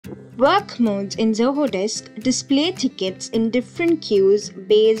Work modes in Zoho Desk display tickets in different queues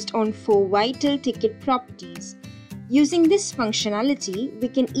based on 4 vital ticket properties. Using this functionality, we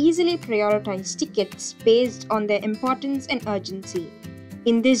can easily prioritize tickets based on their importance and urgency.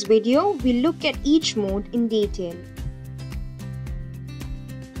 In this video, we look at each mode in detail.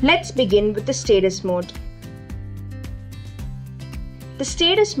 Let's begin with the status mode. The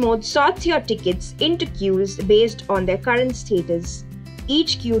status mode sorts your tickets into queues based on their current status.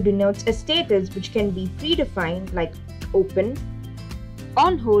 Each queue denotes a status which can be predefined like open,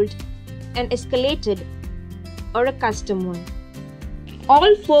 on hold, and escalated, or a custom one.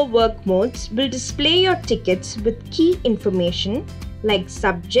 All 4 work modes will display your tickets with key information like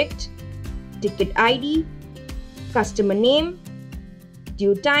subject, ticket ID, customer name,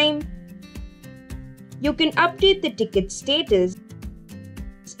 due time. You can update the ticket status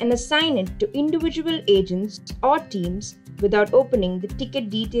and assign it to individual agents or teams without opening the ticket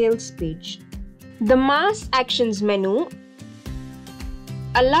details page. The Mass Actions menu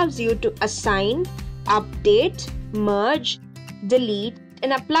allows you to assign, update, merge, delete,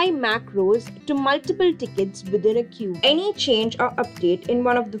 and apply macros to multiple tickets within a queue. Any change or update in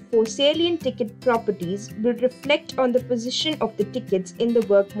one of the 4 salient ticket properties will reflect on the position of the tickets in the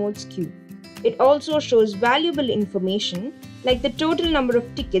work modes queue. It also shows valuable information like the total number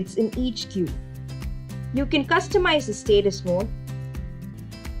of tickets in each queue. You can customize the status mode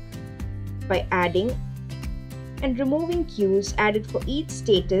by adding and removing queues added for each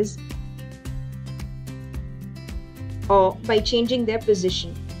status or by changing their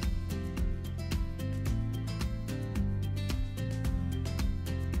position.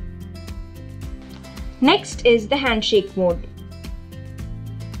 Next is the handshake mode.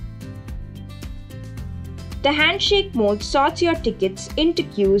 The handshake mode sorts your tickets into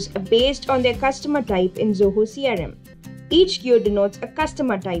queues based on their customer type in Zoho CRM. Each queue denotes a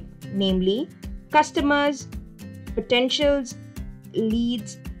customer type, namely customers, potentials,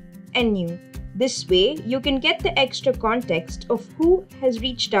 leads, and new. This way, you can get the extra context of who has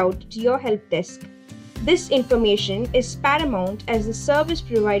reached out to your help desk. This information is paramount as the service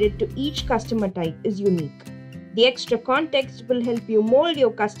provided to each customer type is unique. The extra context will help you mold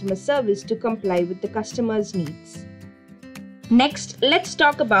your customer service to comply with the customer's needs. Next, let's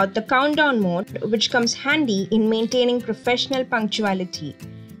talk about the countdown mode, which comes handy in maintaining professional punctuality.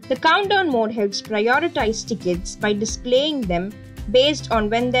 The countdown mode helps prioritize tickets by displaying them based on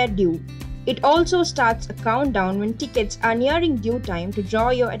when they're due. It also starts a countdown when tickets are nearing due time to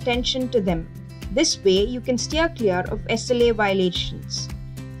draw your attention to them. This way, you can steer clear of SLA violations.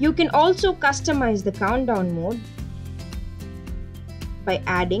 You can also customize the countdown mode by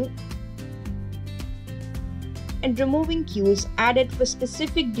adding and removing queues added for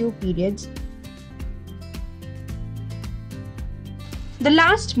specific due periods. The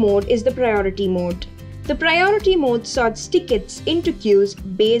last mode is the priority mode. The priority mode sorts tickets into queues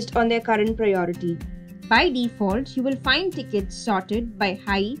based on their current priority. By default, you will find tickets sorted by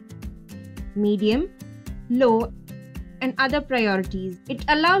high, medium, low, and other priorities. It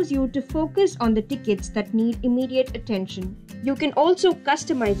allows you to focus on the tickets that need immediate attention. You can also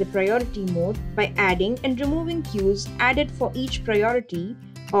customize the priority mode by adding and removing queues added for each priority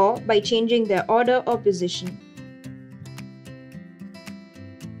or by changing their order or position.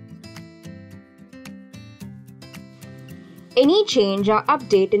 Any change or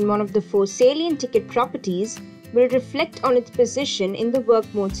update in one of the 4 salient ticket properties will reflect on its position in the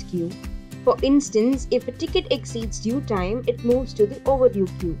work modes queue. For instance, if a ticket exceeds due time, it moves to the overdue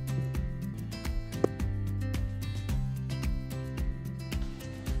queue.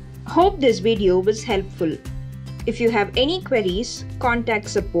 Hope this video was helpful. If you have any queries, contact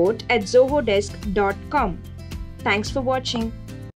support@zohodesk.com. Thanks for watching.